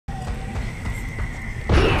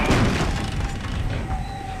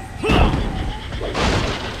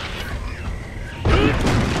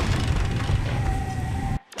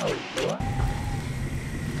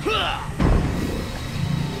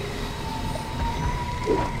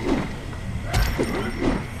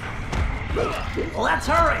Let's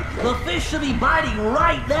hurry! The fish should be biting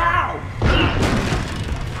right now!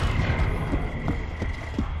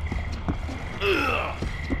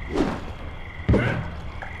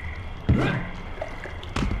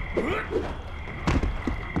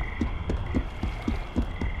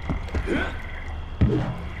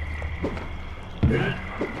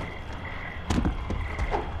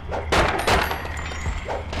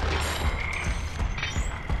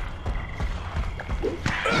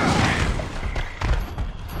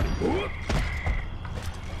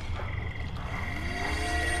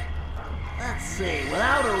 Let's see,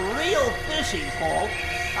 without a real fishing pole,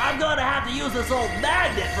 I'm gonna have to use this old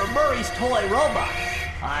magnet from Murray's toy robot.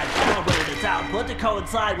 I've calibrated its output to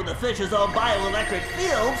coincide with the fish's own bioelectric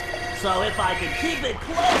fields, so if I can keep it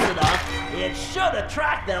close enough, it should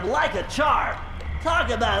attract them like a charm. Talk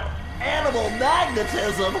about animal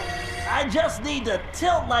magnetism. I just need to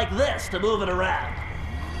tilt like this to move it around.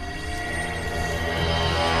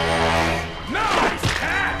 Nice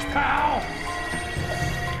catch, pal!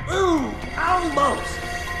 Ooh, almost.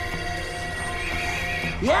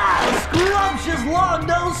 Yeah, a scrumptious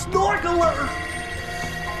long-nosed snorkeler.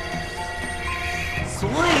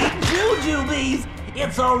 Sweet jujubes!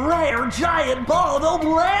 It's a rare giant ball of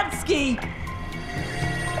Lansky!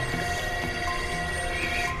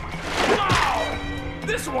 Wow!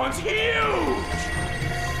 This one's huge!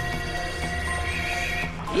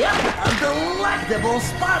 Yep, a delectable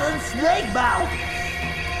spotted snake mouth!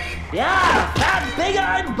 Yeah, fat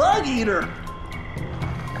big-eyed bug eater!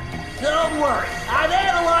 Don't worry, I've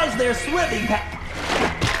analyzed their swimming pattern.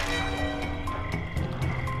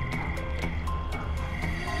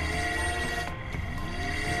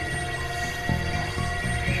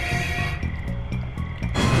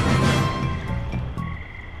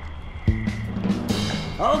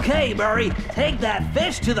 Okay, Murray, take that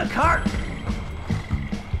fish to the cart.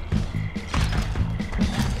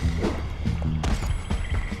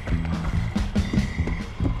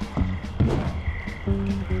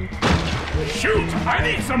 Shoot! I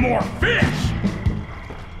need some more fish!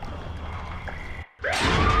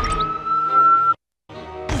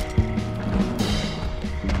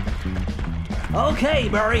 Okay,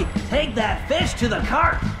 Murray, take that fish to the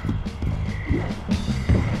cart.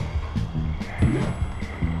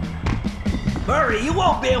 Murray, you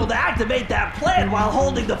won't be able to activate that plant while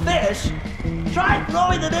holding the fish. Try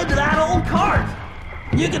throwing them into that old cart.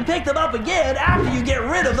 You can pick them up again after you get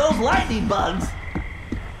rid of those lightning bugs.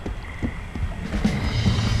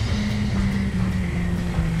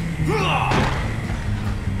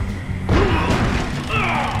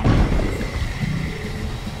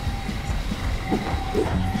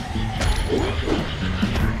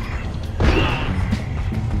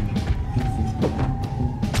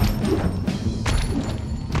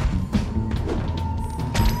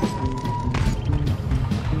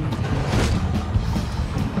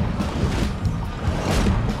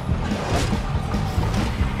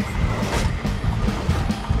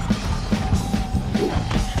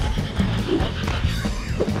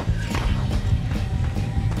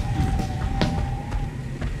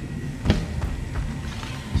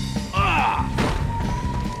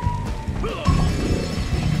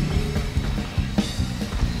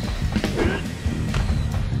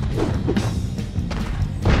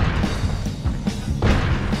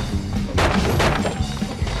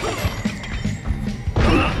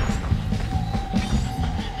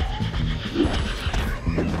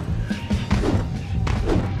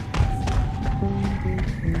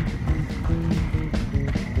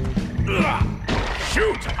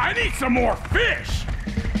 Shoot! I need some more fish!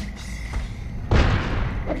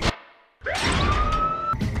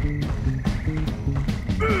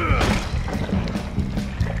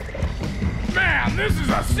 Man, this is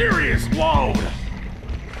a serious load!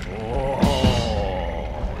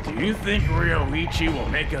 Oh, do you think Ryoichi will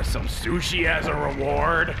make us some sushi as a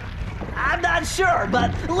reward? I'm not sure,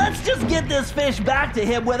 but let's just get this fish back to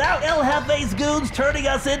him without El Jefe's goons turning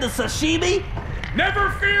us into sashimi.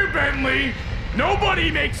 Never fear, Bentley!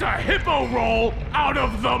 Nobody makes a hippo roll out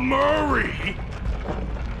of the Murray!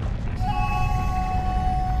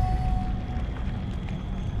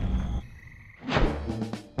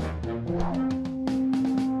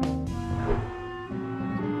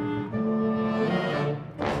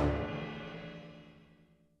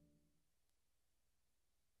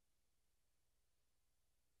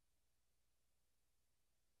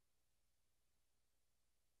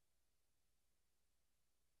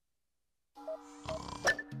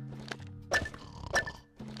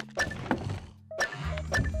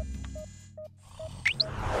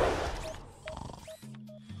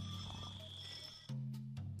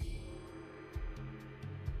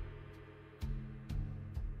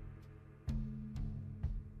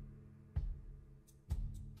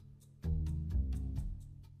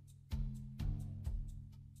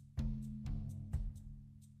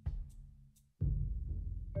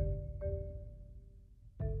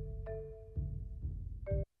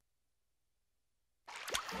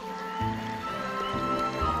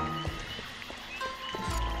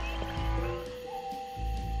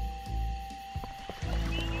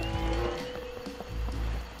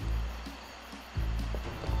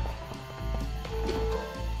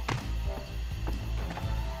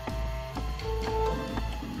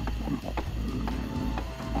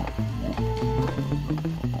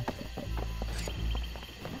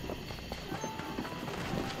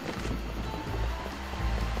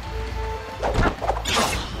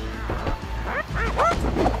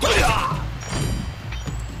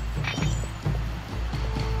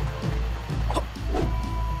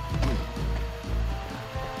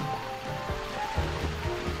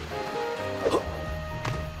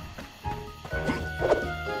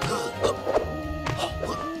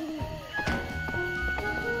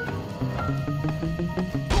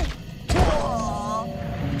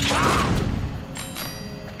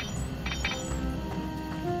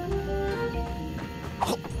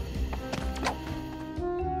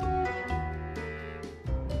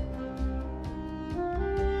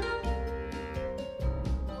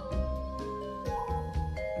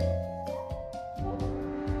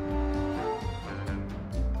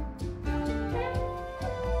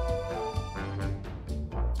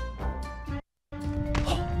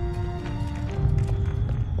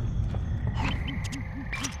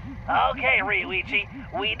 Okay, Ryuichi,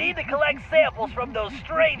 we need to collect samples from those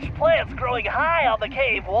strange plants growing high on the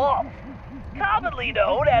cave walls. Commonly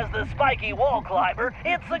known as the spiky wall climber,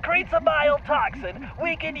 it secretes a mild toxin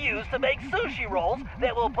we can use to make sushi rolls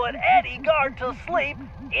that will put any guard to sleep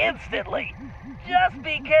instantly. Just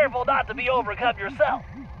be careful not to be overcome yourself.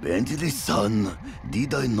 Bentley-san,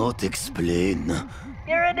 did I not explain?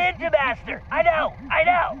 You're a ninja master. I know.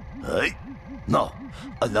 Hey? Now,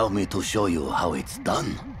 allow me to show you how it's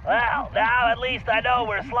done. Well, now at least I know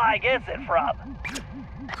where Sly gets it from.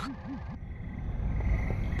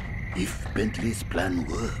 If Bentley's plan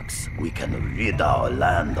works, we can rid our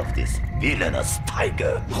land of this villainous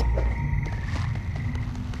tiger.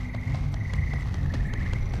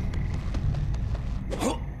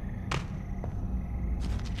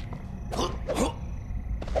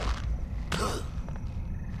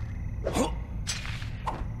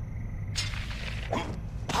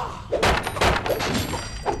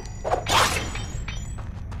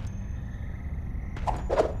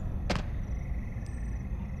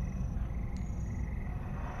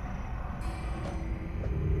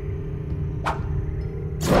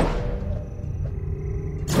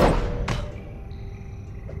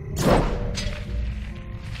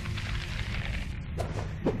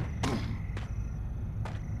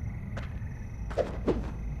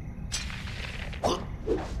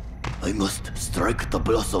 I must strike the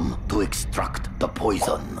blossom to extract the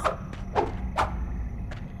poison.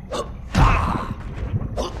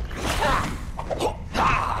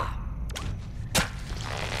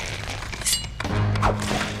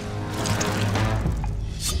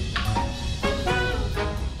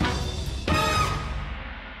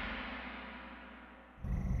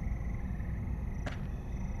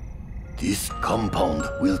 This compound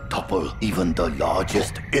will topple even the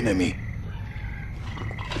largest enemy.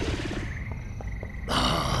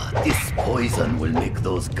 This poison will make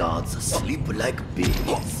those guards sleep like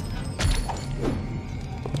babies.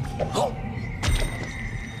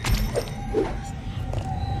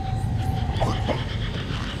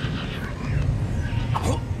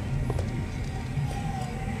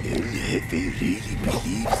 El Jefe really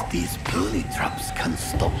believes these puny traps can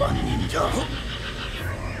stop a ninja.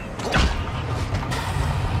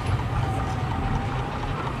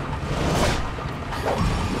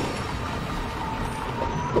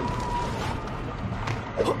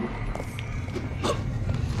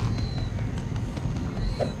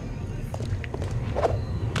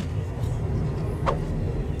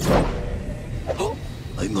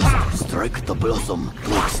 I must strike the blossom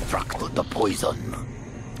to extract the poison.